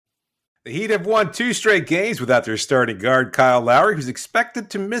The Heat have won 2 straight games without their starting guard, Kyle Lowry, who's expected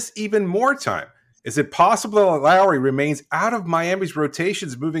to miss even more time. Is it possible that Lowry remains out of Miami's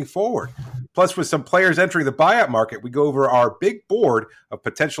rotations moving forward? Plus, with some players entering the buyout market, we go over our big board of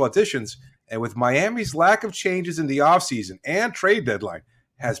potential additions. And with Miami's lack of changes in the offseason and trade deadline,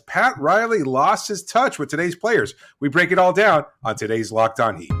 has Pat Riley lost his touch with today's players? We break it all down on today's Locked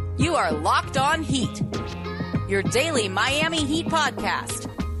On Heat. You are Locked On Heat, your daily Miami Heat podcast.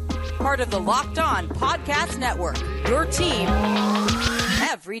 Part of the Locked On Podcast Network, your team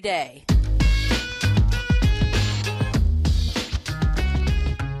every day.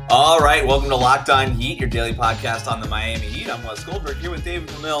 All right, welcome to Locked On Heat, your daily podcast on the Miami Heat. I'm Wes Goldberg here with David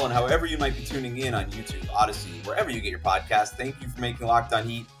Camille, and however you might be tuning in on YouTube, Odyssey, wherever you get your podcast, thank you for making Locked On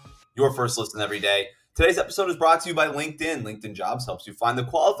Heat your first listen every day. Today's episode is brought to you by LinkedIn. LinkedIn Jobs helps you find the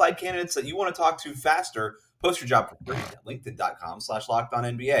qualified candidates that you want to talk to faster. Post your job for free at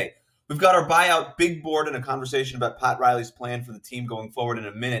linkedin.com/LockedOnNBA. We've got our buyout big board and a conversation about Pat Riley's plan for the team going forward in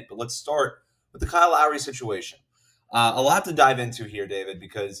a minute, but let's start with the Kyle Lowry situation. A lot to dive into here, David,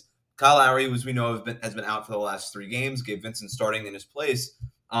 because Kyle Lowry, as we know, has been out for the last 3 games. Gabe Vincent starting in his place.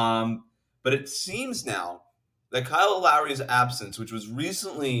 But it seems now that Kyle Lowry's absence, which was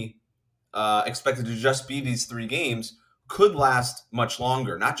recently expected to just be these 3 games, could last much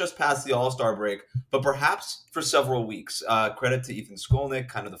longer, not just past the All-Star break, but perhaps for several weeks. Credit to Ethan Skolnick,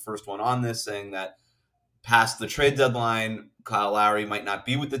 kind of the first one on this, saying that past the trade deadline, Kyle Lowry might not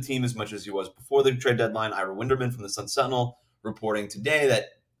be with the team as much as he was before the trade deadline. Ira Winderman from the Sun-Sentinel reporting today that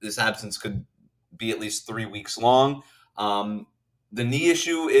this absence could be at least 3 weeks long. The knee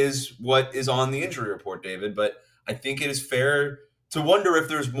issue is what is on the injury report, David, but I think it is fair to wonder if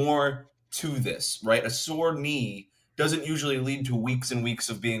there's more to this, right? A sore knee doesn't usually lead to weeks and weeks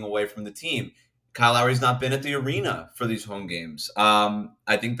of being away from the team. Kyle Lowry's not been at the arena for these home games.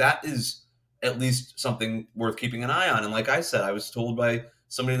 I think that is at least something worth keeping an eye on. And like I said, I was told by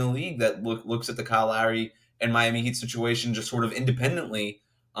somebody in the league that looks at the Kyle Lowry and Miami Heat situation just sort of independently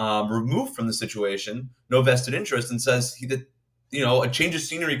removed from the situation, no vested interest, and says that a change of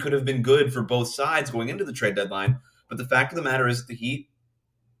scenery could have been good for both sides going into the trade deadline. But the fact of the matter is that the Heat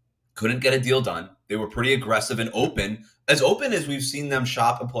couldn't get a deal done. They were pretty aggressive and open as we've seen them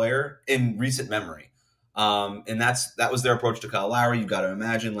shop a player in recent memory. And that was their approach to Kyle Lowry. You've got to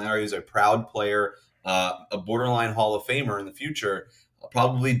imagine Lowry is a proud player, a borderline Hall of Famer in the future.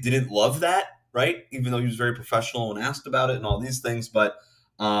 Probably didn't love that, right? Even though he was very professional when asked about it and all these things. But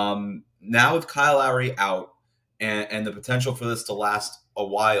now with Kyle Lowry out and the potential for this to last a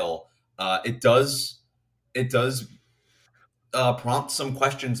while, it does prompt some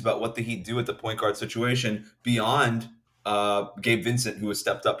questions about what the Heat do at the point guard situation beyond Gabe Vincent, who has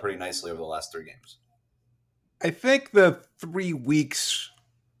stepped up pretty nicely over the last 3 games. I think the 3 weeks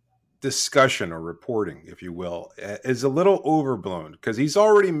discussion or reporting, if you will, is a little overblown because he's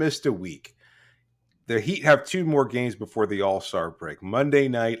already missed a week. The Heat have 2 more games before the All-Star break. Monday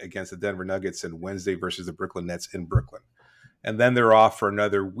night against the Denver Nuggets and Wednesday versus the Brooklyn Nets in Brooklyn. And then they're off for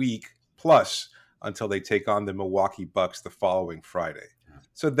another week plus until they take on the Milwaukee Bucks the following Friday.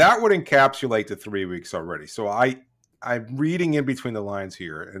 So that would encapsulate the 3 weeks already. So I'm reading in between the lines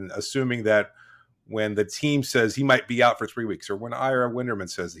here and assuming that when the team says he might be out for 3 weeks or when Ira Winderman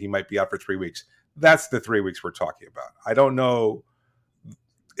says that he might be out for 3 weeks, that's the 3 weeks we're talking about. I don't know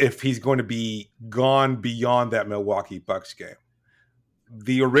if he's going to be gone beyond that Milwaukee Bucks game.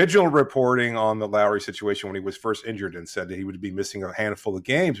 The original reporting on the Lowry situation when he was first injured and said that he would be missing a handful of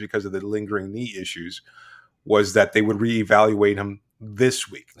games because of the lingering knee issues was that they would reevaluate him this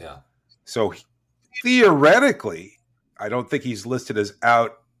week. Yeah. So theoretically, I don't think he's listed as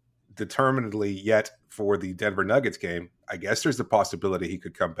out determinedly yet for the Denver Nuggets game. I guess there's the possibility he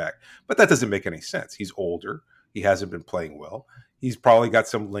could come back, but that doesn't make any sense. He's older. He hasn't been playing well. He's probably got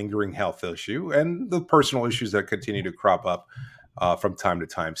some lingering health issue and the personal issues that continue to crop up from time to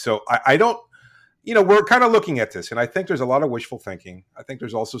time. So I don't, we're kind of looking at this and I think there's a lot of wishful thinking. I think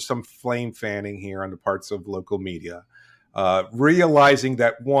there's also some flame fanning here on the parts of local media, realizing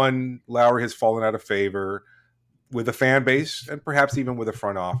that one, Lowry has fallen out of favor with the fan base and perhaps even with the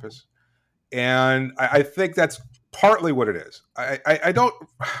front office. And I think that's partly what it is.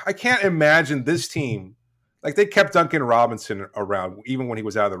 I can't imagine this team, like they kept Duncan Robinson around even when he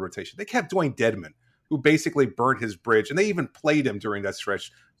was out of the rotation. They kept Dwayne Dedmon, who basically burnt his bridge, and they even played him during that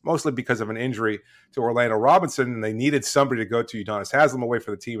stretch, mostly because of an injury to Orlando Robinson, and they needed somebody to go to Udonis Haslem away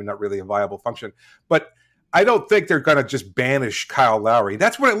for the team and not really a viable function. But I don't think they're going to just banish Kyle Lowry.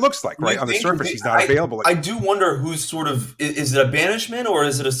 That's what it looks like, right? On the surface, he's not available. I do wonder who's sort of – is it a banishment or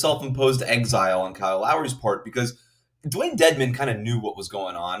is it a self-imposed exile on Kyle Lowry's part? Because Dwayne Dedmon kind of knew what was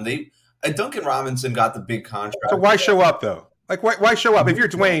going on. Duncan Robinson got the big contract. So why show up though? Like why show up if you're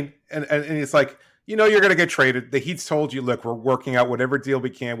Dwayne and it's like, you're going to get traded. The Heat's told you, look, we're working out whatever deal we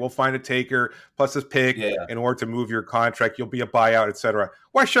can. We'll find a taker plus this pick in order to move your contract. You'll be a buyout, etc.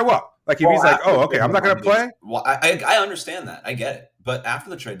 Why show up? Like if he's like, oh, okay, I'm not going to play. Well, I understand that. I get it. But after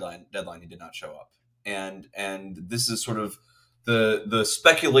the trade deadline, he did not show up. And this is sort of the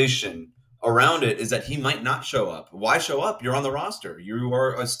speculation around it is that he might not show up. Why show up? You're on the roster. You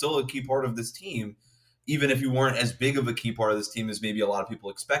are still a key part of this team. Even if you weren't as big of a key part of this team as maybe a lot of people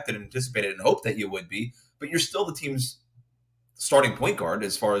expected and anticipated and hoped that you would be, but you're still the team's starting point guard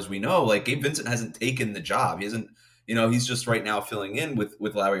as far as we know. Like Gabe Vincent hasn't taken the job. He hasn't, he's just right now filling in with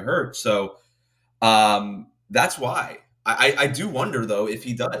Larry Hurt. So that's why I do wonder though, if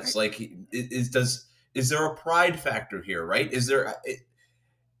he does, like is there a pride factor here, right? Is there,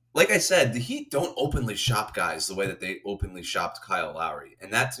 like I said, the Heat don't openly shop guys the way that they openly shopped Kyle Lowry.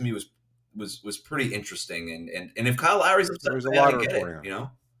 And that to me was pretty interesting, and if Kyle Lowry's upset, there's a lot of reporting.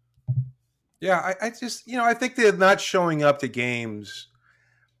 Yeah, I just I think they're not showing up to games.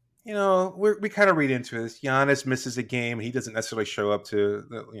 We kind of read into this. Giannis misses a game; he doesn't necessarily show up to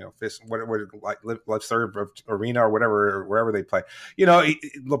Live Serve Arena or wherever they play.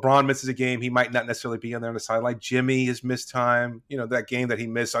 LeBron misses a game; he might not necessarily be on there on the sideline. Jimmy has missed time. That game that he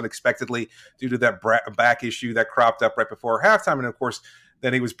missed unexpectedly due to that back issue that cropped up right before halftime, and of course,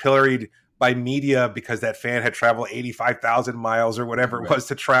 then he was pilloried by media because that fan had traveled 85,000 miles or whatever it was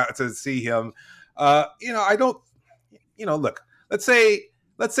to see him. I don't. Look. Let's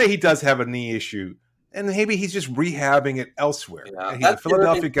say he does have a knee issue, and maybe he's just rehabbing it elsewhere. Yeah, he's a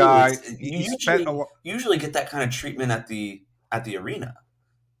Philadelphia guy. Usually get that kind of treatment at the arena.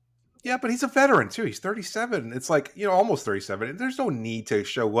 Yeah, but he's a veteran too. He's 37. It's like almost 37. There's no need to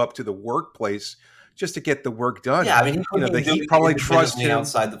show up to the workplace just to get the work done. Yeah, I mean, the Heat probably trust him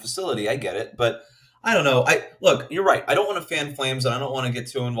outside the facility. I get it, but I don't know. Look, you're right. I don't want to fan flames, and I don't want to get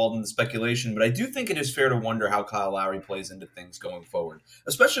too involved in the speculation, but I do think it is fair to wonder how Kyle Lowry plays into things going forward,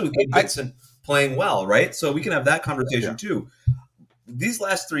 especially with Gabe Vincent playing well, right? So we can have that conversation too. These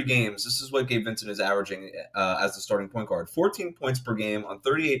last 3 games, this is what Gabe Vincent is averaging as the starting point guard: 14 points per game on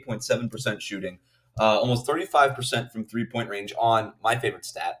 38.7% shooting. Almost 35% from three-point range on my favorite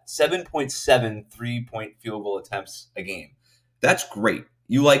stat, 7.7 three-point field goal attempts a game. That's great.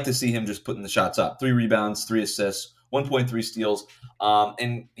 You like to see him just putting the shots up. 3 rebounds, 3 assists, 1.3 steals.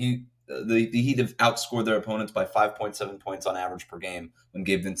 And the Heat have outscored their opponents by 5.7 points on average per game when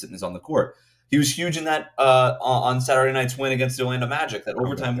Gabe Vincent is on the court. He was huge in that on Saturday night's win against the Orlando Magic, that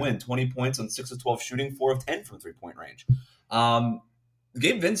overtime win, 20 points on 6 of 12 shooting, 4 of 10 from three-point range.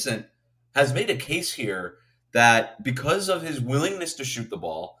 Gabe Vincent has made a case here that because of his willingness to shoot the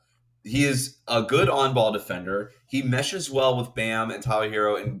ball, he is a good on-ball defender. He meshes well with Bam and Tyler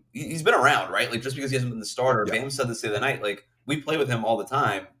Hero, and he's been around, right? Like, just because he hasn't been the starter, Bam said this the other night, like, we play with him all the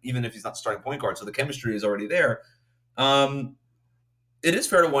time, even if he's not the starting point guard, so the chemistry is already there. It is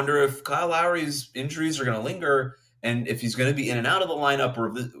fair to wonder if Kyle Lowry's injuries are going to linger, and if he's going to be in and out of the lineup, or,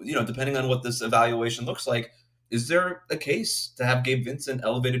 depending on what this evaluation looks like. Is there a case to have Gabe Vincent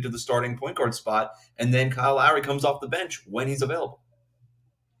elevated to the starting point guard spot, and then Kyle Lowry comes off the bench when he's available?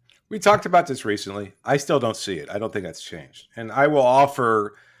 We talked about this recently. I still don't see it. I don't think that's changed. And I will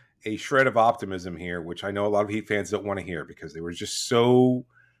offer a shred of optimism here, which I know a lot of Heat fans don't want to hear because they were just so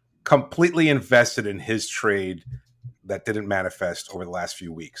completely invested in his trade that didn't manifest over the last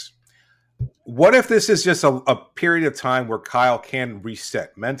few weeks. What if this is just a period of time where Kyle can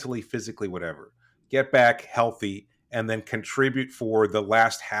reset mentally, physically, whatever, get back healthy, and then contribute for the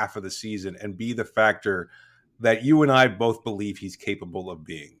last half of the season and be the factor that you and I both believe he's capable of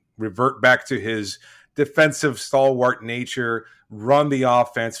being? Revert back to his defensive stalwart nature, run the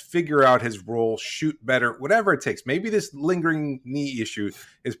offense, figure out his role, shoot better, whatever it takes. Maybe this lingering knee issue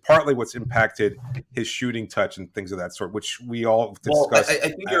is partly what's impacted his shooting touch and things of that sort, which we all discussed. Well, I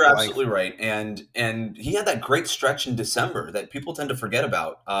think you're absolutely right. And he had that great stretch in December that people tend to forget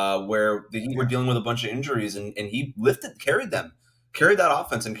about, where the Heat were dealing with a bunch of injuries, and he carried that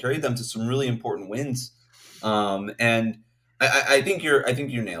offense and carried them to some really important wins. And I think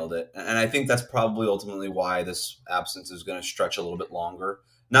you nailed it, and I think that's probably ultimately why this absence is going to stretch a little bit longer.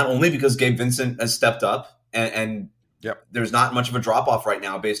 Not only because Gabe Vincent has stepped up, and there's not much of a drop off right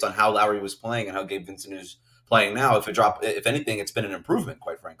now based on how Lowry was playing and how Gabe Vincent is playing now. If anything, it's been an improvement,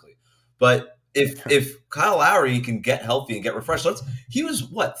 quite frankly. But if Kyle Lowry can get healthy and get refreshed, he was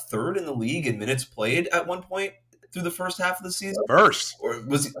third in the league in minutes played at one point through the first half of the season. First, or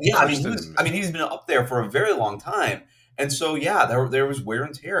was he's been up there for a very long time. And so, there was wear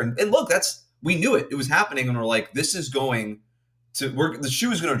and tear. And look, we knew it. It was happening. And we're like, this is going the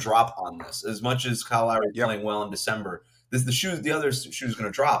shoe is going to drop on this. As much as Kyle Lowry is playing well in December, the other shoe is going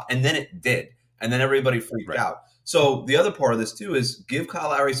to drop, and then it did, and then everybody freaked out. So the other part of this too is give Kyle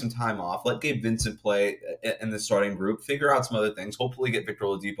Lowry some time off, let Gabe Vincent play in the starting group, figure out some other things, hopefully get Victor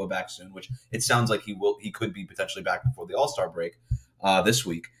Oladipo back soon, which it sounds like he could be potentially back before the All-Star break this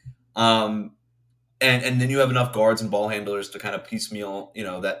week. And then you have enough guards and ball handlers to kind of piecemeal,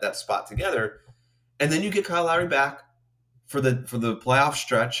 that spot together. And then you get Kyle Lowry back for the playoff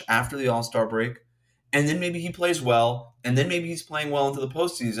stretch after the All-Star break. And then maybe he plays well, and then maybe he's playing well into the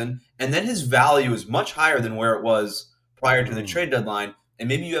postseason, and then his value is much higher than where it was prior to the trade deadline, and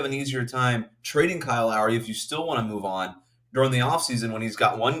maybe you have an easier time trading Kyle Lowry if you still want to move on during the offseason when he's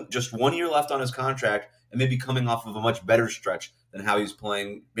got just 1 year left on his contract and maybe coming off of a much better stretch than how he's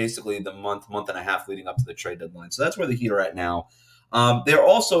playing basically the month and a half leading up to the trade deadline. So that's where the Heat are at now. They're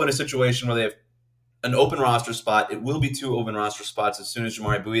also in a situation where they have an open roster spot. It will be 2 open roster spots as soon as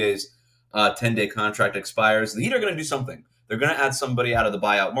Jamaree Bouyer's 10-day contract expires. The Heat are going to do something. They're going to add somebody out of the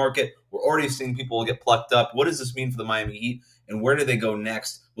buyout market. We're already seeing people get plucked up. What does this mean for the Miami Heat, and where do they go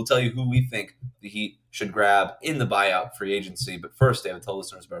next? We'll tell you who we think the Heat should grab in the buyout free agency. But first, David, tell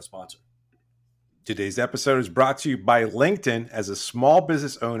listeners about our sponsor. Today's episode is brought to you by LinkedIn. As a small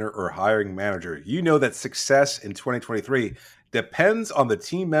business owner or hiring manager, you know that success in 2023 depends on the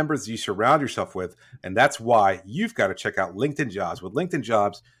team members you surround yourself with, and that's why you've got to check out LinkedIn Jobs. With LinkedIn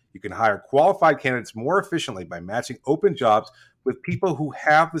Jobs, you can hire qualified candidates more efficiently by matching open jobs with people who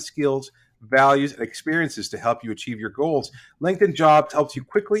have the skills, values, and experiences to help you achieve your goals. LinkedIn Jobs helps you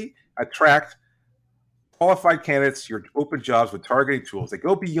quickly attract qualified candidates to your open jobs with targeting tools. They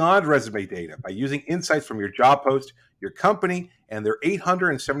go beyond resume data by using insights from your job post, your company, and their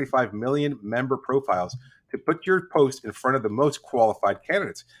 875 million member profiles to put your post in front of the most qualified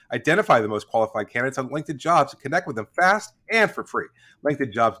candidates. Identify the most qualified candidates on LinkedIn Jobs and connect with them fast and for free.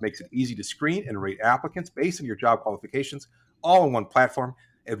 LinkedIn Jobs makes it easy to screen and rate applicants based on your job qualifications, all in one platform.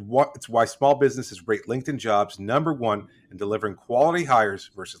 It's why small businesses rate LinkedIn Jobs #1 in delivering quality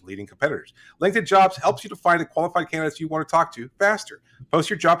hires versus leading competitors. LinkedIn Jobs helps you to find the qualified candidates you want to talk to faster. Post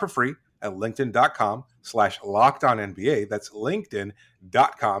your job for free at linkedin.com/LockedOnNBA. That's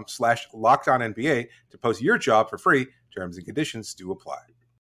linkedin.com/LockedOnNBA to post your job for free. Terms and conditions do apply.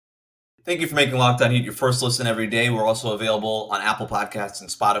 Thank you for making Locked On Heat your first listen every day. We're also available on Apple Podcasts and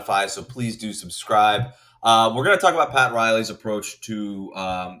Spotify, so please do subscribe. We're going to talk about Pat Riley's approach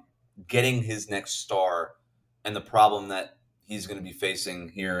to getting his next star and the problem that he's going to be facing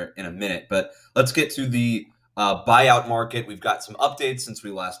here in a minute. But let's get to the buyout market. We've got some updates since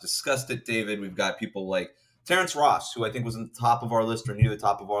we last discussed it, David. We've got people like Terrence Ross, who I think was on the top of our list or near the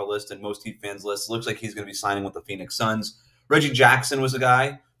top of our list and most Heat fans' lists. Looks like he's going to be signing with the Phoenix Suns. Reggie Jackson was a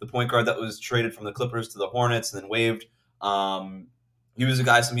guy, the point guard that was traded from the Clippers to the Hornets and then waived. He was a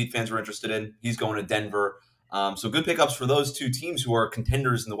guy some Heat fans were interested in. He's going to Denver. So good pickups for those two teams who are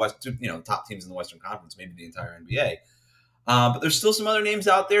contenders in the West, top teams in the Western Conference, maybe the entire NBA. But there's still some other names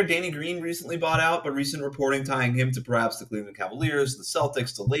out there. Danny Green recently bought out, but recent reporting tying him to perhaps the Cleveland Cavaliers, the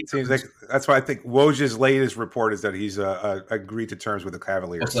Celtics, the Lakers. Seems like that's why I think Woj's latest report is that he's agreed to terms with the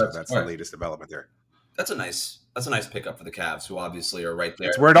Cavaliers. So that's the latest development there. That's a nice pickup for the Cavs, who obviously are right there.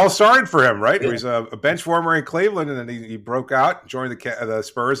 It's where it all started for him, right? Yeah. He was a bench warmer in Cleveland, and then he broke out, joined the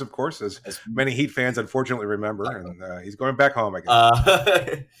Spurs, of course, as many Heat fans unfortunately remember, and he's going back home, I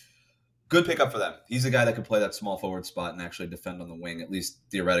guess. Good pickup for them. He's a guy that could play that small forward spot and actually defend on the wing, at least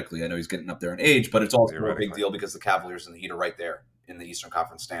theoretically. I know he's getting up there in age, but it's also a big deal because the Cavaliers and the Heat are right there in the Eastern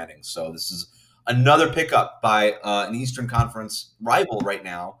Conference standings. So this is another pickup by an Eastern Conference rival right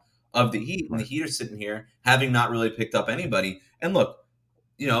now of the Heat, and the Heat are sitting here having not really picked up anybody. And look,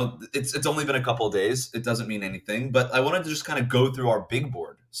 it's only been a couple of days. It doesn't mean anything, but I wanted to just kind of go through our big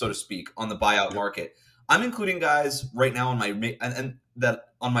board, so to speak, on the buyout market. I'm including guys right now on my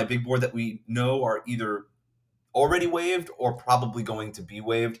big board that we know are either already waived or probably going to be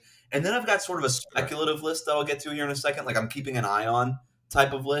waived. And then I've got sort of a speculative list that I'll get to here in a second, like I'm keeping an eye on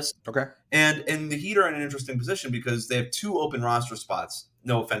type of list. Okay. And the Heat are in an interesting position because they have 2 open roster spots.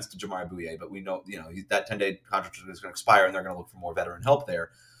 No offense to Jamaree Bouyer, but we know, that 10-day contract is going to expire and they're going to look for more veteran help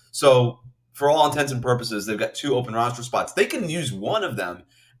there. So for all intents and purposes, they've got 2 open roster spots. They can use one of them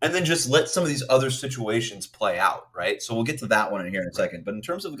and then just let some of these other situations play out, right? So we'll get to that one in here in a second. But in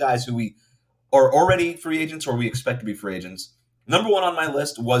terms of the guys who we are already free agents or we expect to be free agents, number 1 on my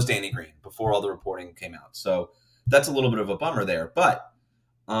list was Danny Green before all the reporting came out. So that's a little bit of a bummer there. But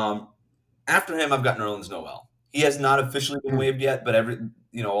after him, I've got Nerlens Noel. He has not officially been waived yet, but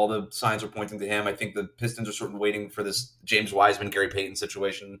all the signs are pointing to him. I think the Pistons are sort of waiting for this James Wiseman, Gary Payton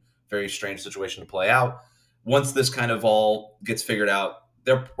situation, very strange situation to play out. once this kind of all gets figured out,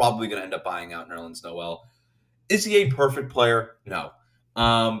 they're probably going to end up buying out Nerlens Noel. Is he a perfect player? No.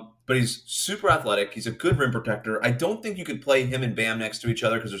 But he's super athletic. He's a good rim protector. I don't think you could play him and Bam next to each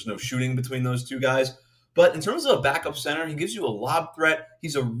other because there's no shooting between those two guys. But in terms of a backup center, he gives you a lob threat.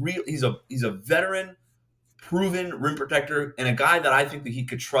 He's a veteran, proven rim protector, and a guy that I think that he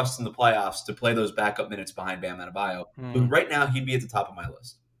could trust in the playoffs to play those backup minutes behind Bam Adebayo. But right now, he'd be at the top of my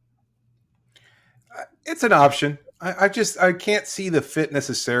list. It's an option. I can't see the fit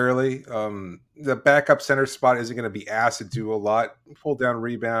necessarily. The backup center spot isn't going to be asked to do a lot. Pull down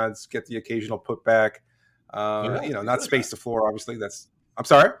rebounds, get the occasional putback. Not space the floor. Obviously, I'm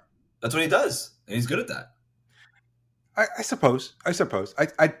sorry. That's what he does, and he's good at that. I suppose.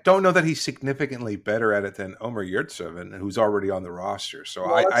 I don't know that he's significantly better at it than Omer Yurtseven, who's already on the roster.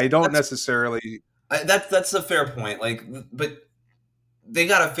 So I don't necessarily. That's a fair point. But they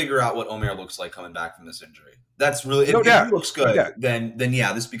got to figure out what Omer looks like coming back from this injury. That's really if he looks good, then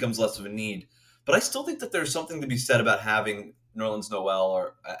this becomes less of a need. But I still think that there's something to be said about having Nerlens Noel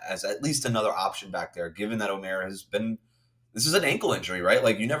or as at least another option back there, given that Omer has been. This is an ankle injury, right?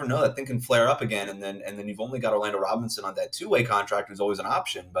 Like you never know, that thing can flare up again, and then you've only got Orlando Robinson on that 2-way contract, who's always an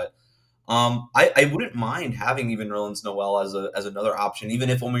option. But I wouldn't mind having even Nerlens Noel as another option, even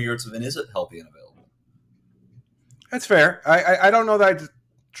if Omer Yurtseven isn't healthy and available. That's fair. I don't know that I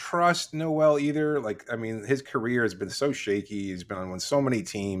trust Noel either. His career has been so shaky. He's been on so many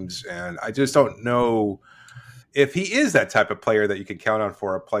teams, and I just don't know if he is that type of player that you can count on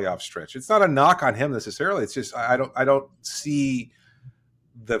for a playoff stretch. It's not a knock on him necessarily. It's just I don't see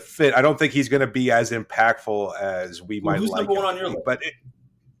the fit. I don't think he's going to be as impactful as we might like. Number one on your list? But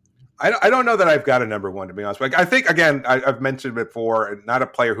I don't know that I've got a number one, to be honest. I think again I've mentioned before, not a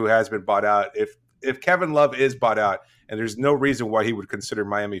player who has been bought out. If Kevin Love is bought out, and there's no reason why he would consider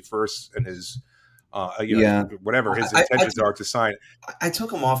Miami first in his whatever his intentions are to sign. I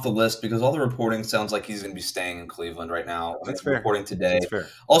took him off the list because all the reporting sounds like he's going to be staying in Cleveland right now. That's fair. Reporting today. That's fair.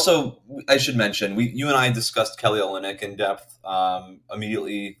 Also, I should mention, you and I discussed Kelly Olynyk in depth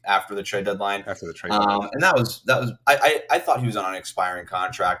immediately after the trade deadline. And that was I thought he was on an expiring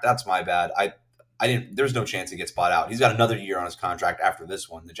contract. That's my bad. There's no chance he gets bought out. He's got another year on his contract after this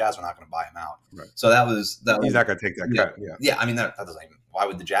one. The Jazz are not going to buy him out. Right. So he's not going to take that cut. Yeah. I mean, that doesn't even. Why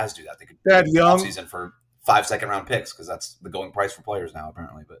would the Jazz do that? They could Thad Young season for 5 second-round picks because that's the going price for players now,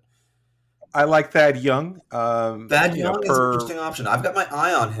 apparently. But I like Thad Young. Thad Young is an interesting option. I've got my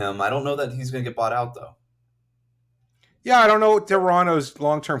eye on him. I don't know that he's going to get bought out though. Yeah, I don't know Toronto's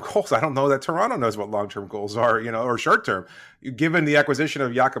long-term goals. I don't know that Toronto knows what long-term goals are, or short-term. Given the acquisition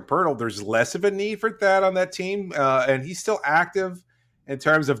of Jakob Poeltl, there's less of a need for that on that team, and he's still active in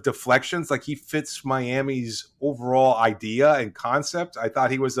terms of deflections. Like he fits Miami's overall idea and concept. I thought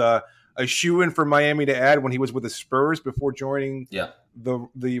he was a shoo-in for Miami to add when he was with the Spurs before joining the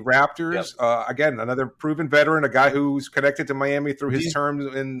Raptors. Yep. Again, another proven veteran, a guy who's connected to Miami through his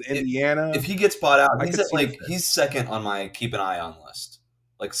term in Indiana. If he gets bought out, he's second on my keep an eye on list.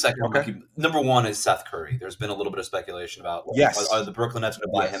 Like second, okay. Number one is Seth Curry. There's been a little bit of speculation about are the Brooklyn Nets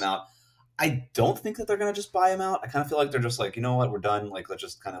going to buy him out? I don't think that they're going to just buy him out. I kind of feel like they're just like, you know what, we're done. Like, let's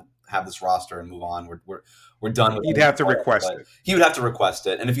just kind of have this roster and move on. We're done with it. He'd have to request it. He would have to request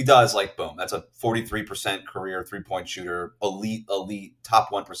it. And if he does, like, boom, that's a 43% career three-point shooter, elite,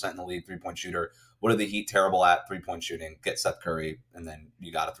 top 1% in the league three-point shooter. What are the Heat terrible at? Three-point shooting. Get Seth Curry, and then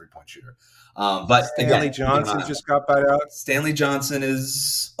you got a three-point shooter. But Stanley Johnson just got bought out. Stanley Johnson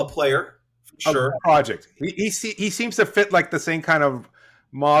is a player, sure. A project. He seems to fit like the same kind of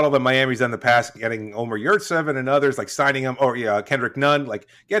model that Miami's done in the past, getting Omer Yurtseven and others, like signing him, Kendrick Nunn, like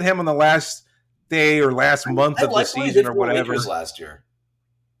get him on the last day or last month of the season or whatever. Last year,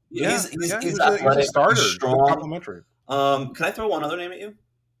 he's a starter, he's strong, complimentary. Can I throw one other name at you?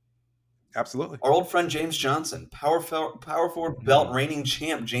 Absolutely. Our old friend James Johnson, power forward belt reigning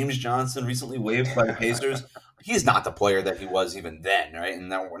champ James Johnson, recently waived by the Pacers. He's not the player that he was even then, right? And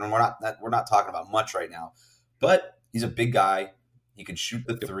we're not talking about much right now, but he's a big guy. He can shoot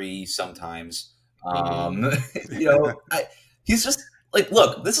the three sometimes. He's just like,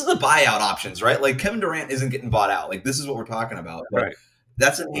 look, this is the buyout options, right? Like Kevin Durant isn't getting bought out. Like this is what we're talking about. Right.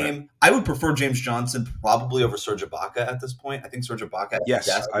 That's a name. Right. I would prefer James Johnson probably over Serge Ibaka at this point. I think Serge Ibaka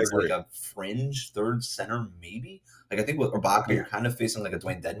is like a fringe third center, maybe. Like I think with Ibaka, you're kind of facing like a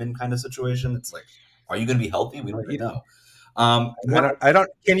Dwayne Dedmon kind of situation. It's like, are you going to be healthy? We don't even know. I don't.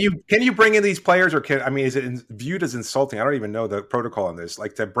 Can you bring in these players, or is it viewed as insulting? I don't even know the protocol on this.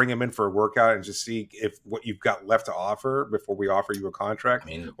 Like to bring them in for a workout and just see if what you've got left to offer before we offer you a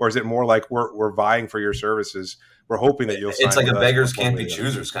contract, or is it more like we're vying for your services? We're hoping that you'll. It's like a beggars can't be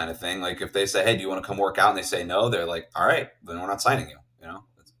choosers kind of thing. Like if they say, "Hey, do you want to come work out?" and they say no, they're like, "All right, then we're not signing you." You know.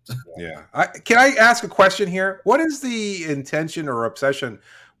 Yeah. Can I ask a question here? What is the intention or obsession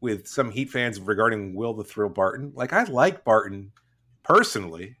with some Heat fans regarding Will the Thrill Barton? Like, I like Barton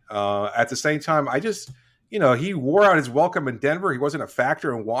personally. At the same time, I just, he wore out his welcome in Denver. He wasn't a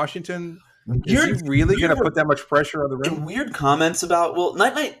factor in Washington. Is he really going to put that much pressure on the rim? Weird comments about,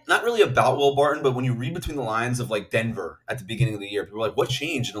 not really about Will Barton, but when you read between the lines of like Denver at the beginning of the year, people are like, what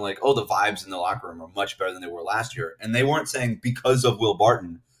changed? And they're like, oh, the vibes in the locker room are much better than they were last year. And they weren't saying because of Will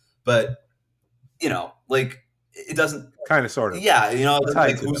Barton, but, it doesn't kind of sort of. Yeah,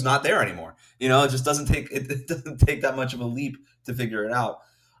 it's who's not there anymore. It just doesn't take that much of a leap to figure it out.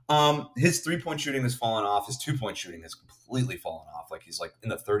 His 3-point shooting has fallen off. His 2-point shooting has completely fallen off. Like he's like in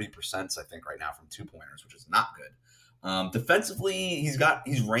the 30% I think right now from 2-pointers, which is not good. Defensively,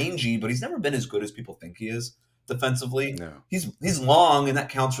 he's rangy, but he's never been as good as people think he is. Defensively, no. He's long and that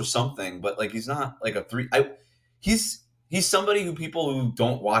counts for something, but like he's not like a 3. He's somebody who people who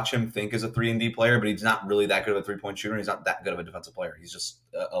don't watch him think is a 3-and-D player, but he's not really that good of a 3-point shooter. He's not that good of a defensive player. He's just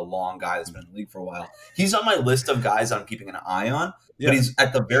a long guy that's been in the league for a while. He's on my list of guys I'm keeping an eye on, but he's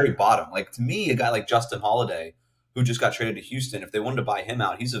at the very bottom. Like to me, a guy like Justin Holiday, who just got traded to Houston, if they wanted to buy him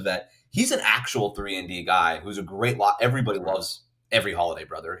out, he's a vet. He's an actual 3-and-D guy who's a great lot. Everybody loves every Holiday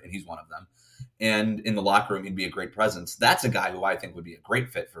brother, and he's one of them. And in the locker room, he'd be a great presence. That's a guy who I think would be a great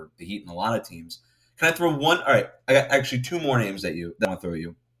fit for the Heat and a lot of teams. Can I throw one? All right, I got actually 2 more names that I want to throw at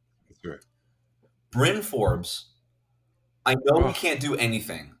you. That's right. Bryn Forbes. I know he can't do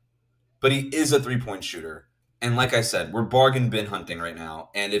anything, but he is a 3-point shooter. And like I said, we're bargain bin hunting right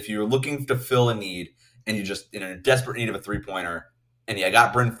now. And if you're looking to fill a need and you're just in a desperate need of a 3-pointer, and you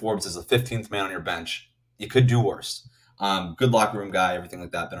got Bryn Forbes as the 15th man on your bench, you could do worse. Good locker room guy, everything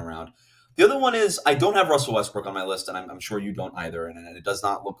like that, been around. The other one is I don't have Russell Westbrook on my list, and I'm sure you don't either. And it does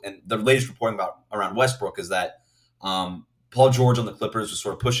not look. And the latest reporting around Westbrook is that Paul George on the Clippers was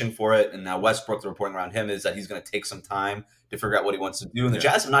sort of pushing for it, and now Westbrook, the reporting around him is that he's going to take some time to figure out what he wants to do. And the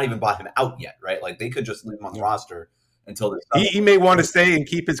Jazz have not even bought him out yet, right? Like they could just leave him on the roster until he may want to stay and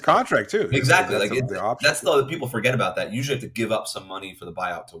keep his contract too. Exactly, that's the people forget about that. You usually have to give up some money for the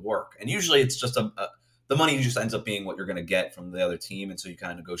buyout to work, and usually it's just the money just ends up being what you're going to get from the other team, and so you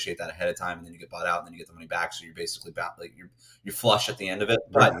kind of negotiate that ahead of time, and then you get bought out, and then you get the money back. So you're basically you're flush at the end of it.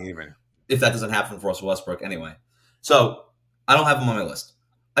 But if that doesn't happen for Russell Westbrook anyway, so I don't have him on my list.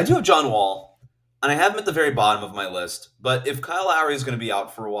 I do have John Wall, and I have him at the very bottom of my list. But if Kyle Lowry is going to be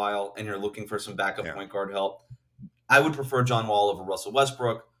out for a while, and you're looking for some backup point guard help, I would prefer John Wall over Russell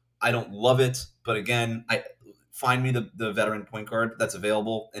Westbrook. I don't love it, but again, find me the veteran point guard that's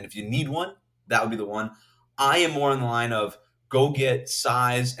available, and if you need one, that would be the one. I am more on the line of go get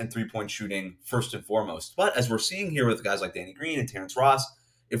size and 3-point shooting first and foremost. But as we're seeing here with guys like Danny Green and Terrence Ross,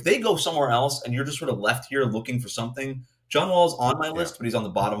 if they go somewhere else and you're just sort of left here looking for something, John Wall's on my list, but he's on the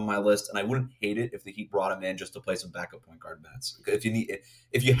bottom of my list, and I wouldn't hate it if the Heat brought him in just to play some backup point guard minutes.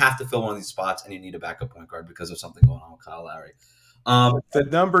 If you have to fill one of these spots and you need a backup point guard because of something going on with Kyle Lowry. The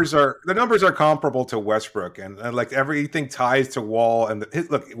numbers are comparable to Westbrook, and like everything ties to Wall. And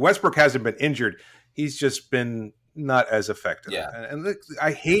look, Westbrook hasn't been injured; he's just been not as effective. Yeah, and look,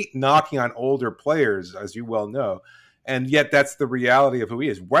 I hate knocking on older players, as you well know, and yet that's the reality of who he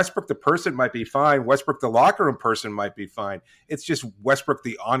is. Westbrook, the person, might be fine. Westbrook, the locker room person, might be fine. It's just Westbrook,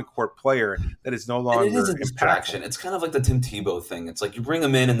 the on-court player, that is no longer it is a distraction. It's kind of like the Tim Tebow thing. It's like you bring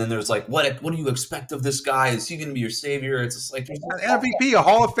him in, and then there's like, what do you expect of this guy? Is he going to be your savior? It's just like an MVP, a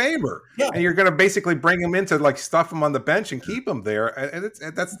Hall of Famer, and you're going to basically bring him in to like stuff him on the bench and keep him there. And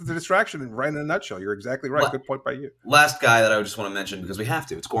that's the distraction right in a nutshell. You're exactly right. Good point by you. Last guy that I just want to mention because we have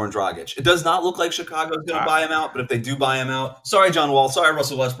to. It's Goran Dragic. It does not look like Chicago's going to buy him out, but if they do buy him out, sorry John Wall, sorry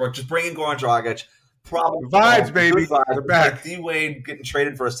Russell Westbrook, just bring in Goran Dragic. Probably vibes, baby. They're back. Like D-Wade getting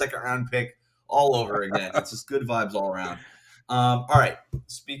traded for a second-round pick all over again. It's just good vibes all around. All right.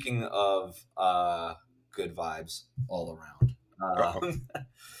 Speaking of good vibes all around,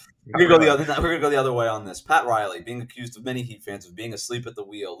 we're gonna go the other way on this. Pat Riley being accused of many Heat fans of being asleep at the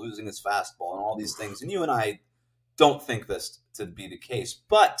wheel, losing his fastball, and all these things. And you and I don't think this to be the case,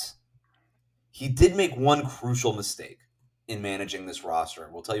 but he did make one crucial mistake in managing this roster.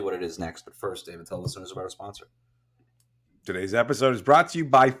 We'll tell you what it is next, but first, David, tell listeners about our sponsor. Today's episode is brought to you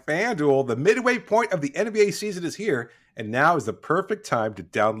by FanDuel. The midway point of the NBA season is here, and now is the perfect time to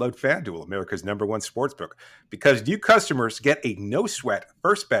download FanDuel, America's #1 sportsbook, because new customers get a no-sweat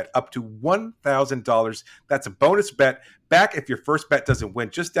first bet up to $1,000. That's a bonus bet back if your first bet doesn't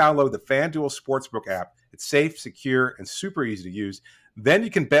win. Just download the FanDuel Sportsbook app. It's safe, secure, and super easy to use. Then you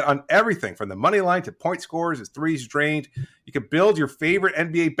can bet on everything from the money line to point scores as threes drained. You can build your favorite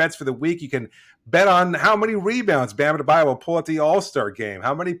NBA bets for the week. You can bet on how many rebounds Bam Adebayo will pull at the All-Star game,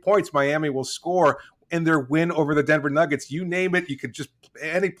 how many points Miami will score in their win over the Denver Nuggets. You name it. You could just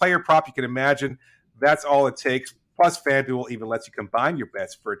any player prop you can imagine. That's all it takes. Plus, FanDuel even lets you combine your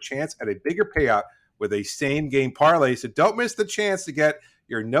bets for a chance at a bigger payout with a same-game parlay. So don't miss the chance to get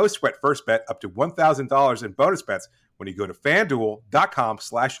your no-sweat first bet up to $1,000 in bonus bets when you go to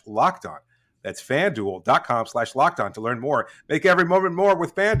FanDuel.com/LockedOn. That's FanDuel.com/LockedOn to learn more. Make every moment more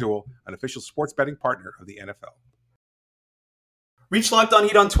with FanDuel, an official sports betting partner of the NFL. Reach Locked On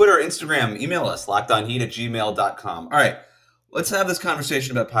Heat on Twitter, Instagram. Email us, lockedonheat@gmail.com. All right, let's have this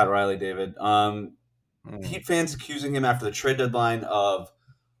conversation about Pat Riley, David. Heat fans accusing him after the trade deadline of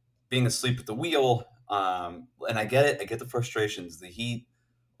being asleep at the wheel. And I get it. I get the frustrations. The Heat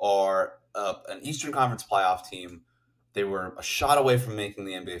are an Eastern Conference playoff team. They were a shot away from making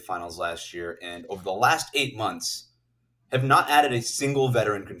the NBA Finals last year, and over the last 8 months have not added a single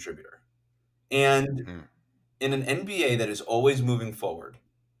veteran contributor. And in an NBA that is always moving forward,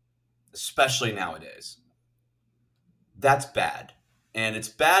 especially nowadays, that's bad. And it's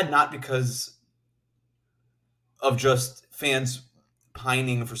bad not because of just fans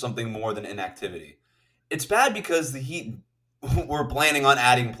pining for something more than inactivity. It's bad because the Heat were planning on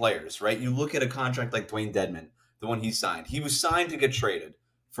adding players, right? You look at a contract like Dwayne Dedmon, the one he signed. He was signed to get traded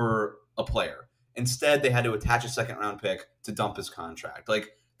for a player. Instead, they had to attach a second-round pick to dump his contract.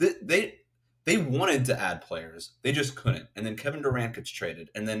 Like, they wanted to add players. They just couldn't. And then Kevin Durant gets traded.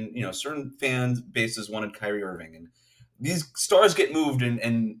 And then, certain fan bases wanted Kyrie Irving. And these stars get moved,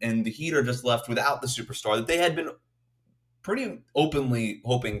 and the Heat are just left without the superstar that they had been pretty openly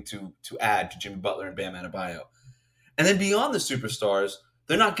hoping to add to Jimmy Butler and Bam Adebayo. And then beyond the superstars,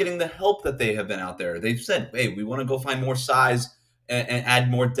 they're not getting the help that they have been out there. They've said, hey, we want to go find more size and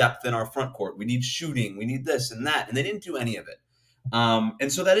add more depth in our front court. We need shooting. We need this and that. And they didn't do any of it.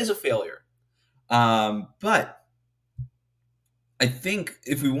 And so that is a failure. But I think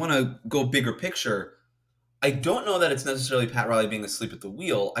if we want to go bigger picture, I don't know that it's necessarily Pat Riley being asleep at the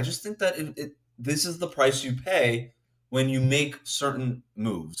wheel. I just think that this is the price you pay when you make certain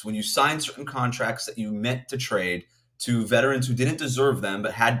moves, when you sign certain contracts that you meant to trade to veterans who didn't deserve them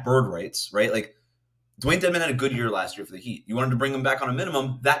but had bird rights, right? Like Dwayne Dedmon had a good year last year for the Heat. You wanted to bring him back on a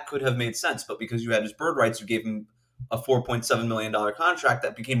minimum, that could have made sense. But because you had his bird rights, you gave him a $4.7 million contract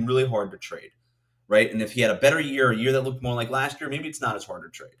that became really hard to trade, right? And if he had a better year, a year that looked more like last year, maybe it's not as hard to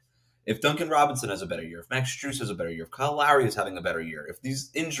trade. If Duncan Robinson has a better year, if Max Strus has a better year, if Kyle Lowry is having a better year, if these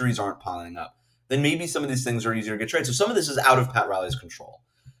injuries aren't piling up, then maybe some of these things are easier to get traded. So some of this is out of Pat Riley's control.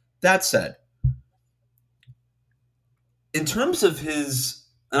 That said, in terms of his,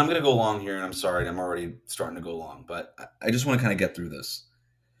 and I'm going to go long here, and I'm sorry, I'm already starting to go long, but I just want to kind of get through this.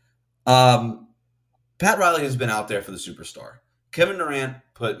 Pat Riley has been out there for the superstar. Kevin Durant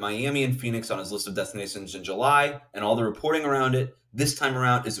put Miami and Phoenix on his list of destinations in July, and all the reporting around it this time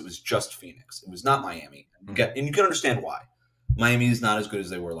around is it was just Phoenix. It was not Miami. Okay, and you can understand why. Miami is not as good as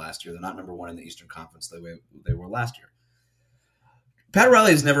they were last year. They're not number one in the Eastern Conference the way they were last year. Pat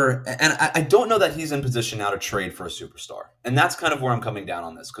Riley has never, and I don't know that he's in position now to trade for a superstar. And that's kind of where I'm coming down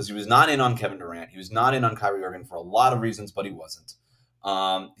on this, because he was not in on Kevin Durant. He was not in on Kyrie Irving for a lot of reasons, but he wasn't.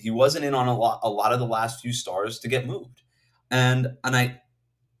 He wasn't in on a lot of the last few stars to get moved. And I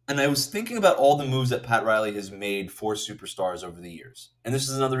was thinking about all the moves that Pat Riley has made for superstars over the years. And this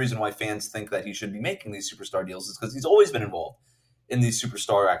is another reason why fans think that he should be making these superstar deals, is because he's always been involved in these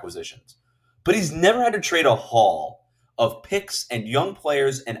superstar acquisitions. But he's never had to trade a haul of picks and young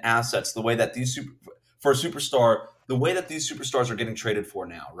players and assets the way that for a superstar, the way that these superstars are getting traded for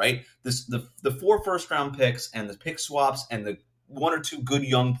now, right? The 4 first-round picks and the pick swaps and the 1 or 2 good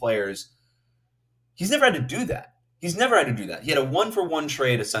young players, he's never had to do that. He's never had to do that. He had a 1-for-1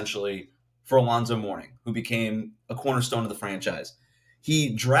 trade, essentially, for Alonzo Mourning, who became a cornerstone of the franchise.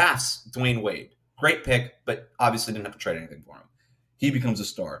 He drafts Dwayne Wade. Great pick, but obviously didn't have to trade anything for him. He becomes a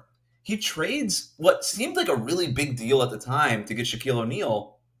star. He trades what seemed like a really big deal at the time to get Shaquille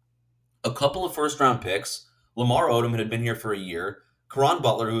O'Neal, a couple of first-round picks. Lamar Odom had been here for a year. Caron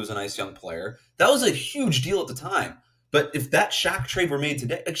Butler, who was a nice young player. That was a huge deal at the time. But if that Shaq trade were made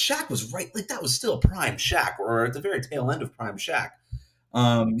today, like Shaq was right, like that was still prime Shaq, or at the very tail end of prime Shaq.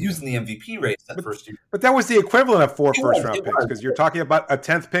 He was in the MVP race that first year. But that was the equivalent of 4 first-round picks because you're talking about a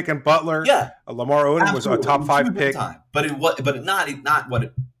 10th pick in Butler. Yeah, Lamar Odom was a top 5 pick.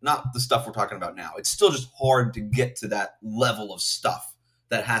 Not the stuff we're talking about now. It's still just hard to get to that level of stuff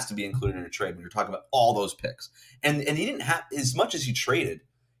that has to be included in a trade when you're talking about all those picks. And he didn't have, as much as he traded,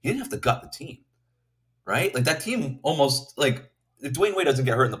 he didn't have to gut the team, right? Like that team almost, like, if Dwayne Wade doesn't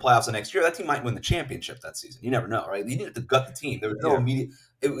get hurt in the playoffs the next year, that team might win the championship that season. You never know, right? You needed to gut the team. There was no immediate.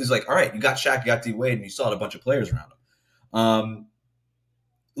 It was like, all right, you got Shaq, you got D Wade, and you still had a bunch of players around him.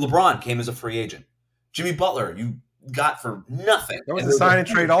 LeBron came as a free agent. Jimmy Butler, you got for nothing. That was a sign and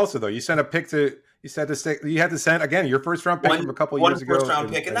trade also, though. You sent a pick to. You had to send again your first round pick from a couple years ago. One first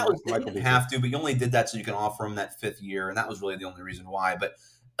round pick, and that was, you didn't have to, but you only did that so you can offer him that 5th year, and that was really the only reason why. But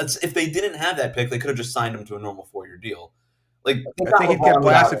if they didn't have that pick, they could have just signed him to a normal 4-year deal. Like, I think he'd get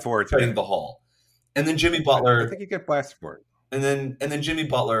blasted for it too. The Hall, and then Jimmy Butler. I think he'd get blasted for it. And then Jimmy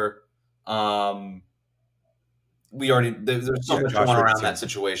Butler. There's so much going around that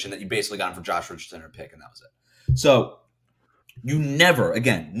situation that you basically got him for Josh Richardson or a pick, and that was it. So you never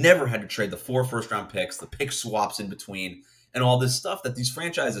had to trade the 4 first-round picks, the pick swaps in between, and all this stuff that these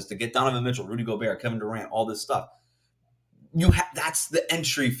franchises to get Donovan Mitchell, Rudy Gobert, Kevin Durant, all this stuff. That's the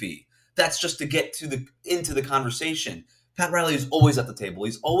entry fee. That's just to get into the conversation. Pat Riley is always at the table.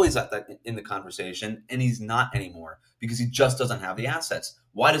 He's always in the conversation, and he's not anymore because he just doesn't have the assets.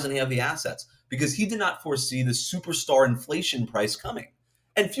 Why doesn't he have the assets? Because he did not foresee the superstar inflation price coming,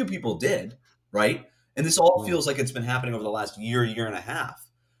 and few people did, right? And this all feels like it's been happening over the last year and a half.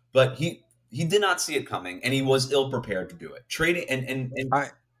 But he did not see it coming, and he was ill prepared to do it. Trading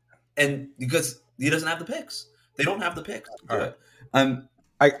and because he doesn't have the picks, they don't have the picks to do it.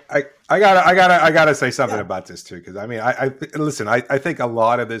 I gotta say something about this too, because I mean, I think a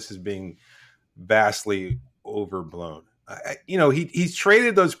lot of this is being vastly overblown. He's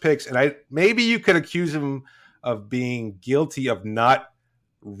traded those picks, and maybe you could accuse him of being guilty of not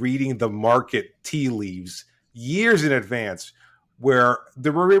reading the market tea leaves years in advance, where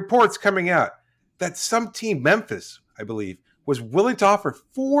there were reports coming out that some team, Memphis, I believe, was willing to offer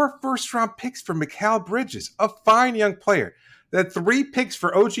 4 first-round picks for Mikal Bridges, a fine young player. That 3 picks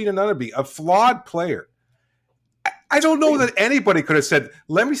for OG Anunoby, a flawed player. I don't know that anybody could have said,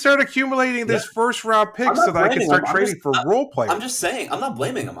 let me start accumulating this first-round pick so that I can start trading for role players. I'm just saying. I'm not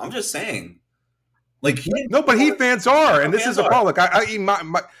blaming him. I'm just saying. Like Heat fans are, and this is a problem.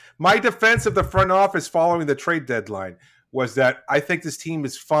 My defense of the front office following the trade deadline was that I think this team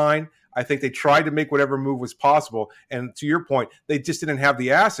is fine. I think they tried to make whatever move was possible. And to your point, they just didn't have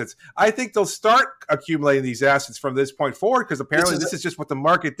the assets. I think they'll start accumulating these assets from this point forward because apparently this is just what the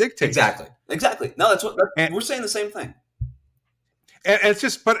market dictates. Exactly. No, we're saying the same thing. And it's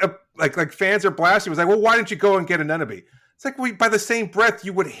just, but like fans are blasting. It was like, well, why didn't you go and get Anunoby? It's like, by the same breath,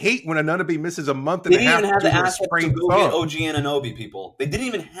 you would hate when Anunoby misses a month and a half. They didn't even have the assets to go get OG Anunoby, people. They didn't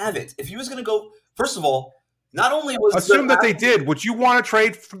even have it. If he was going to go, first of all, not only was assume that they did. Would you want to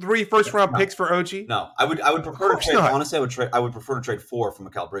trade 3 first-round picks for OG? No, I would prefer to trade. Honestly, I would prefer to trade 4 for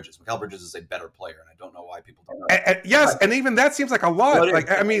Mikal Bridges. Mikal Bridges is a better player, and I don't know why people don't know. Yes, and even that seems like a lot.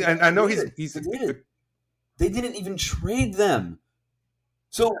 I know he's. They didn't even trade them,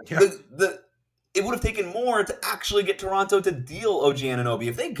 so it would have taken more to actually get Toronto to deal OG Anunoby.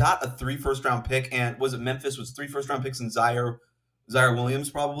 If they got a 3 first-round pick, and was it Memphis was 3 first-round picks and Zaire Williams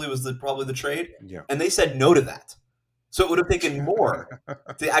probably was the trade, and they said no to that. So it would have taken more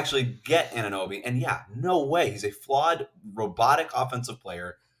to actually get Anunoby. And no way. He's a flawed, robotic offensive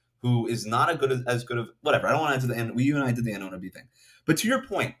player who is not as good of whatever. I don't want to enter the end. You and I did the Anunoby thing, but to your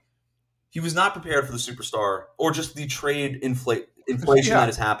point, he was not prepared for the superstar or just the trade inflation that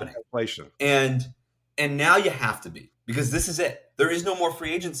is happening. Inflation, and now you have to be. Because this is it. There is no more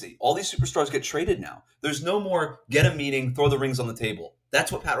free agency. All these superstars get traded now. There's no more get a meeting, throw the rings on the table.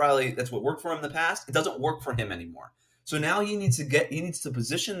 That's what Pat Riley, that's what worked for him in the past. It doesn't work for him anymore. So now he needs to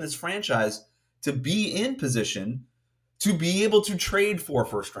position this franchise to be in position to be able to trade 4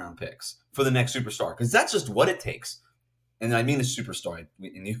 first-round picks for the next superstar. Because that's just what it takes. And I mean a superstar.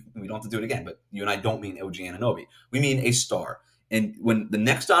 We don't have to do it again, but you and I don't mean OG Anunoby. We mean a star. And when the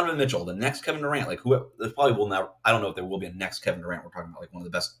next Donovan Mitchell, the next Kevin Durant, there probably will never, I don't know if there will be a next Kevin Durant. We're talking about like one of the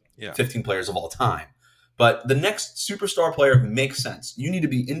best 15 players of all time. But the next superstar player who makes sense, you need to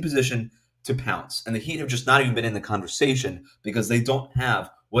be in position to pounce. And the Heat have just not even been in the conversation because they don't have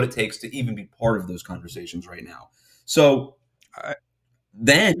what it takes to even be part of those conversations right now. So I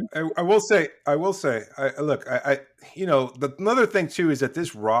will say, look, another thing too is that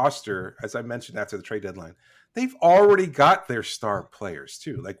this roster, as I mentioned after the trade deadline, they've already got their star players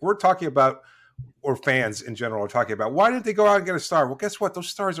too. Like we're talking about or fans in general are talking about, why didn't they go out and get a star? Well, guess what? Those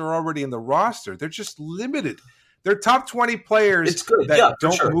stars are already in the roster. They're just limited. They're top 20 players that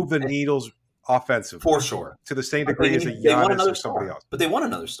don't move the needles offensively. For sure. To the same degree as a Giannis or somebody else. But they want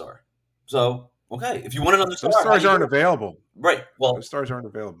another star. So, okay, if you want another star. Those stars aren't available. Right. Well, those stars aren't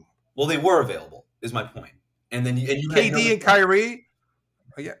available. Well, they were available, is my point. And then you KD and Kyrie.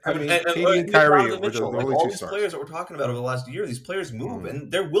 Yeah, I mean, KD and Kyrie were the only all two these stars. Players that we're talking about over the last year, these players move,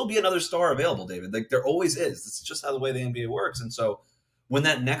 and there will be another star available, David. Like there always is. It's just how the way the NBA works. And so, when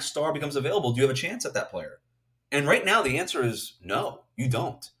that next star becomes available, do you have a chance at that player? And right now, the answer is no, you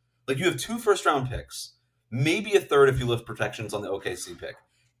don't. Like you have 2 first-round picks, maybe a third if you lift protections on the OKC pick.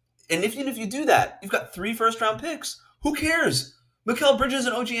 And even if you do that, you've got 3 first-round picks. Who cares? Mikal Bridges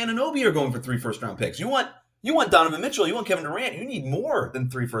and OG Anunoby are going for 3 first-round picks. You want Donovan Mitchell. You want Kevin Durant. You need more than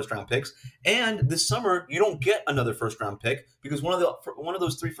 3 first-round picks. And this summer, you don't get another first-round pick because one of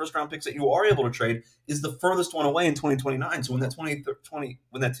those 3 first-round picks that you are able to trade is the furthest one away in 2029. So when that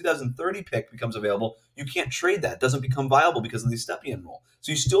 2030 pick becomes available, you can't trade that. It doesn't become viable because of the Stepien rule.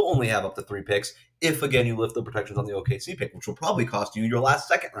 So you still only have up to 3 picks if, again, you lift the protections on the OKC pick, which will probably cost you your last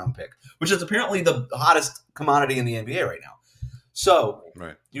second-round pick, which is apparently the hottest commodity in the NBA right now. So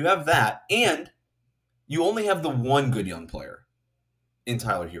You have that, and you only have the one good young player in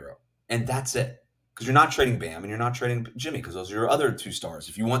Tyler Hero, and that's it. Because you're not trading Bam and you're not trading Jimmy because those are your other 2 stars.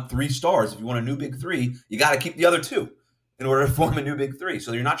 If you want 3 stars, if you want a new big 3, you got to keep the other 2 in order to form a new big 3.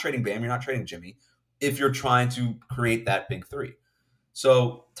 So you're not trading Bam, you're not trading Jimmy if you're trying to create that big 3.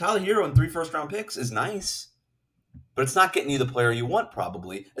 So Tyler Hero and 3 first-round picks is nice, but it's not getting you the player you want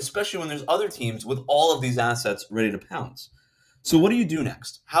probably, especially when there's other teams with all of these assets ready to pounce. So what do you do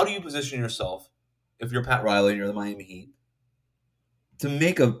next? How do you position yourself if you're Pat Riley and you're the Miami Heat to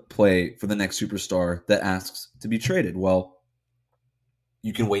make a play for the next superstar that asks to be traded? Well,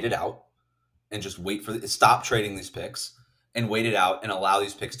 you can wait it out and just stop trading these picks and wait it out and allow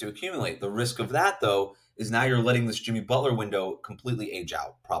these picks to accumulate. The risk of that, though, is now you're letting this Jimmy Butler window completely age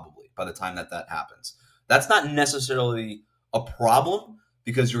out probably by the time that happens. That's not necessarily a problem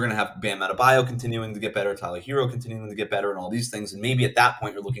because you're going to have Bam Adebayo continuing to get better, Tyler Hero continuing to get better, and all these things. And maybe at that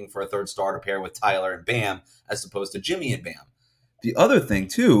point, you're looking for a third star to pair with Tyler and Bam as opposed to Jimmy and Bam. The other thing,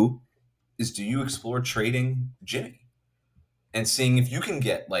 too, is do you explore trading Jimmy and seeing if you can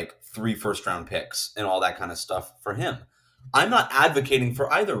get like 3 first-round picks and all that kind of stuff for him? I'm not advocating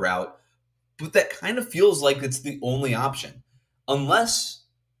for either route, but that kind of feels like it's the only option. Unless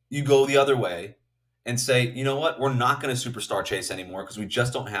you go the other way and say, you know what, we're not going to superstar chase anymore because we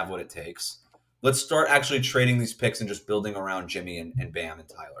just don't have what it takes. Let's start actually trading these picks and just building around Jimmy and Bam and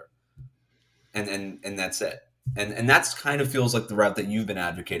Tyler. And that's it. And that's kind of feels like the route that you've been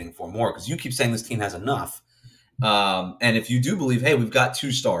advocating for more because you keep saying this team has enough. And if you do believe, hey, we've got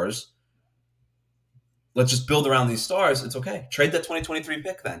 2 stars, let's just build around these stars, it's okay. Trade that 2023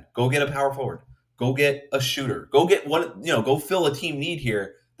 pick then. Go get a power forward. Go get a shooter. Go get one, go fill a team need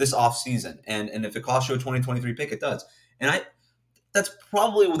here this offseason. And if it costs you a 2023 pick, it does. And that's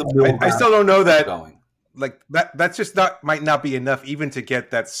probably where the I still don't know that going. Like that's just might not be enough even to get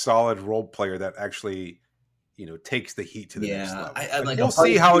that solid role player that actually, takes the Heat to the next level. We'll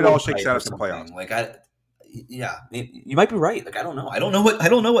see how it all shakes out in the playoffs. You might be right. Like I don't know. I don't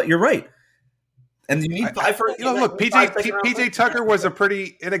know what you're right. And you need 5 first. Look, PJ Tucker was a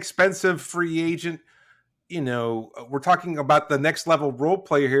pretty inexpensive free agent. We're talking about the next level role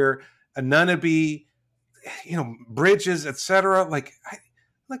player here, Anunoby, Bridges, etc. Like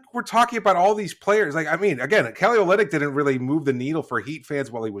we're talking about all these players. Like, I mean, again, Kelly Olynyk didn't really move the needle for Heat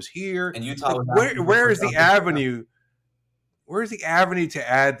fans while he was here. And Utah, where is the avenue? Where is the avenue to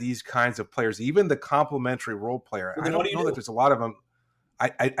add these kinds of players, even the complementary role player? I don't know that there's a lot of them.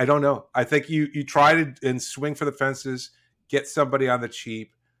 I don't know. I think you try to and swing for the fences, get somebody on the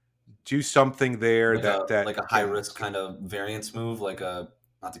cheap, do something there that like a high risk kind of variance move, like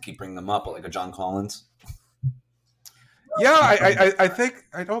not to keep bringing them up, but like a John Collins. Yeah,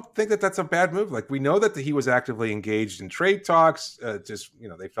 I don't think that's a bad move. Like we know that he was actively engaged in trade talks.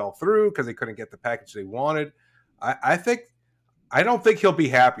 They fell through because they couldn't get the package they wanted. I don't think he'll be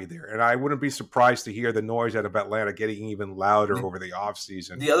happy there, and I wouldn't be surprised to hear the noise out of Atlanta getting even louder over the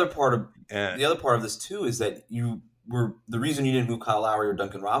offseason. The other part of this too is that the reason you didn't move Kyle Lowry or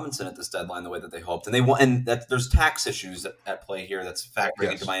Duncan Robinson at this deadline the way that they hoped, and that there's tax issues at play here that's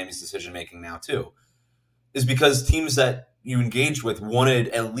factoring into Miami's decision making now too, is because teams that you engaged with wanted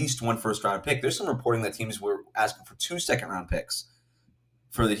at least 1 first-round pick. There's some reporting that teams were asking for 2 second-round picks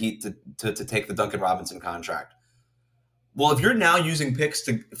for the Heat to take the Duncan Robinson contract. Well, if you're now using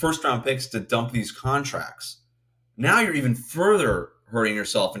first-round picks to dump these contracts, now you're even further hurting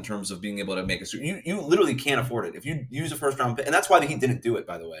yourself in terms of being able to make you literally can't afford it. If you use a first round pick, and that's why the Heat didn't do it,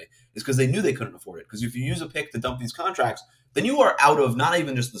 by the way, is because they knew they couldn't afford it. Because if you use a pick to dump these contracts, then you are out of not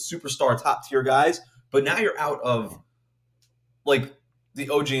even just the superstar top tier guys, but now you're out of like the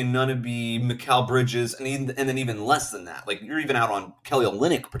OG Anunoby, Mikal Bridges, and then even less than that. Like you're even out on Kelly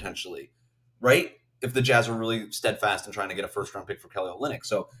Olynyk potentially, right? If the Jazz are really steadfast in trying to get a first round pick for Kelly Olynyk.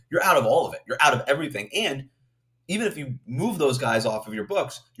 So you're out of all of it. You're out of everything. And even if you move those guys off of your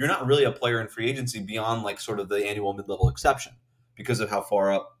books, you're not really a player in free agency beyond like sort of the annual mid-level exception because of how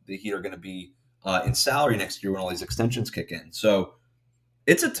far up the Heat are going to be in salary next year when all these extensions kick in. So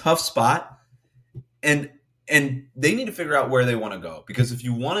it's a tough spot, and they need to figure out where they want to go, because if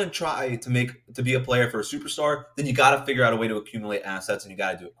you want to try to be a player for a superstar, then you got to figure out a way to accumulate assets, and you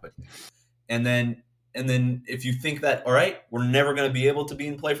got to do it quickly. And then if you think that, all right, we're never going to be able to be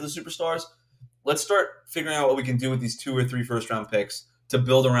in play for the superstars, let's start figuring out what we can do with these 2 or 3 first-round picks to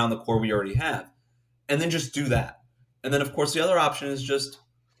build around the core we already have, and then just do that. And then, of course, the other option is just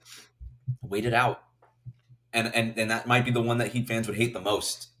wait it out. And that might be the one that Heat fans would hate the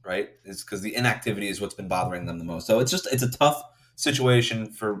most, right? Is because the inactivity is what's been bothering them the most. So it's a tough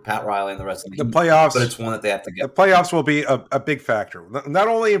situation for Pat Riley and the rest of the playoffs, but it's one that they have to get. The playoffs will be a big factor, not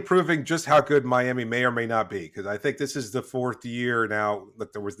only improving just how good Miami may or may not be, because I think this is the 4th year now.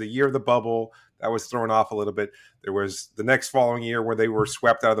 Look, there was the year of the bubble that was thrown off a little bit. There was the next following year where they were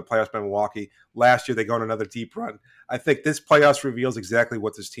swept out of the playoffs by Milwaukee. Last year they go on another deep run. I think this playoffs reveals exactly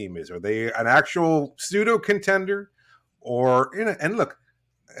what this team is. Are they an actual pseudo contender, or and look,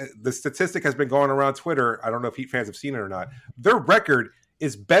 the statistic has been going around Twitter. I don't know if Heat fans have seen it or not. Their record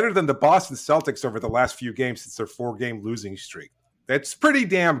is better than the Boston Celtics over the last few games since their 4-game losing streak. That's pretty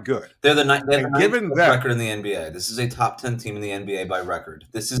damn good. They're the ninth record in the NBA. This is a top 10 team in the NBA by record.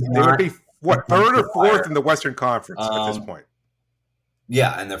 This is they would be what, 3rd or 4th in the Western Conference at this point.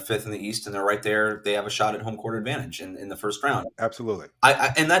 Yeah, and they're 5th in the East, and they're right there. They have a shot at home court advantage in the first round. Absolutely.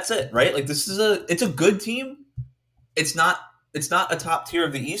 And that's it, right? Like it's a good team. It's not a top tier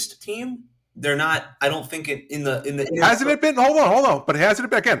of the East team. They're not. I don't think hasn't it been? Hold on. But hasn't it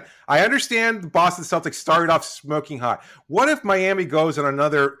been again? I understand the Boston Celtics started off smoking hot. What if Miami goes on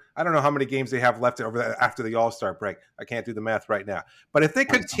another? I don't know how many games they have left after the All-Star break. I can't do the math right now. But if they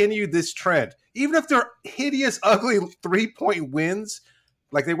continue this trend, even if they're hideous, ugly 3-point wins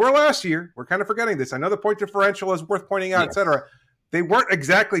like they were last year, we're kind of forgetting this. I know the point differential is worth pointing out, etc. They weren't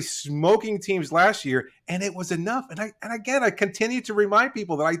exactly smoking teams last year, and it was enough. And again, I continue to remind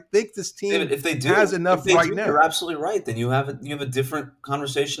people that I think this team has enough right now. You're absolutely right. Then you have a different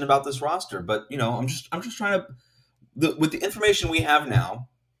conversation about this roster. But I'm just trying to, with the information we have now,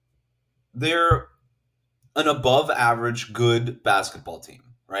 they're an above average good basketball team,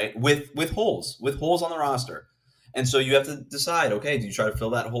 right? With holes on the roster, and so you have to decide. Okay, do you try to fill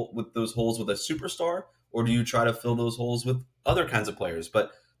that hole with those holes with a superstar, or do you try to fill those holes with other kinds of players?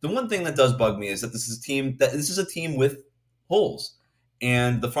 But the one thing that does bug me is that this is a team with holes.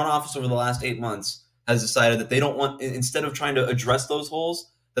 And the front office over the last 8 months has decided that they don't want, instead of trying to address those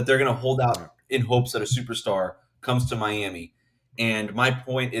holes, that they're going to hold out in hopes that a superstar comes to Miami. And my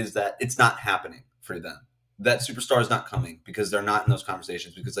point is that it's not happening for them. That superstar is not coming because they're not in those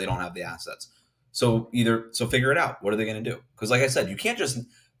conversations because they don't have the assets. So figure it out. What are they going to do? Because like I said,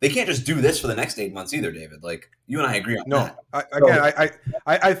 they can't just do this for the next 8 months either, David. Like you and I agree on that.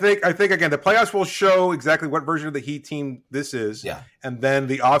 I think again, the playoffs will show exactly what version of the Heat team this is. Yeah. And then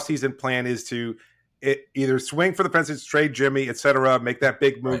the offseason plan is to either swing for the fences, trade Jimmy, et cetera, make that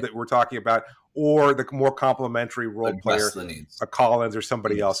big move that we're talking about, or the more complementary role player, a Collins or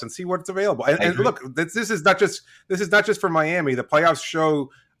somebody else, and see what's available. And look, this is not just for Miami. The playoffs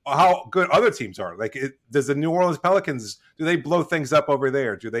show how good other teams are. Like, does the New Orleans Pelicans, do they blow things up over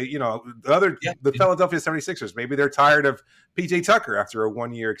there? Do they, the Philadelphia 76ers, maybe they're tired of PJ Tucker after a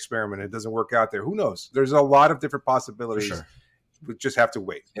 1-year experiment. It doesn't work out there. Who knows? There's a lot of different possibilities. Sure. We just have to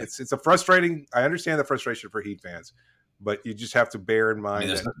wait. Yeah. It's a frustrating, I understand the frustration for Heat fans, but you just have to bear in mind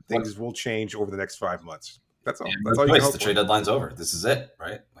that things will change over the next 5 months. That's all. Yeah, that's all you can hope for. The trade deadline's over. This is it,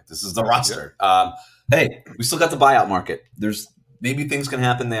 right? Like, this is the roster. Yeah. Hey, we still got the buyout market. Maybe things can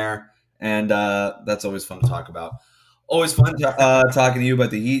happen there, and that's always fun to talk about. Always fun talking to you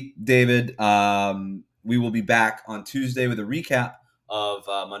about the Heat, David. We will be back on Tuesday with a recap of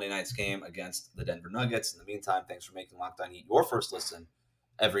Monday night's game against the Denver Nuggets. In the meantime, thanks for making Locked On Heat your first listen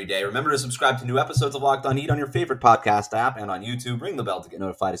every day. Remember to subscribe to new episodes of Locked On Heat on your favorite podcast app and on YouTube. Ring the bell to get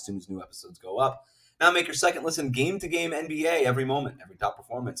notified as soon as new episodes go up. Now make your second listen game-to-game NBA every moment, every top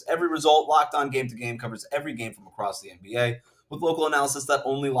performance, every result. Locked On Game-to-Game covers every game from across the NBA with local analysis that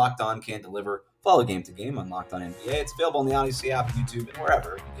only Locked On can deliver. Follow Game to Game on Locked On NBA. It's available on the Odyssey app, YouTube, and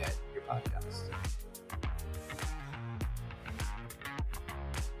wherever you get your podcasts.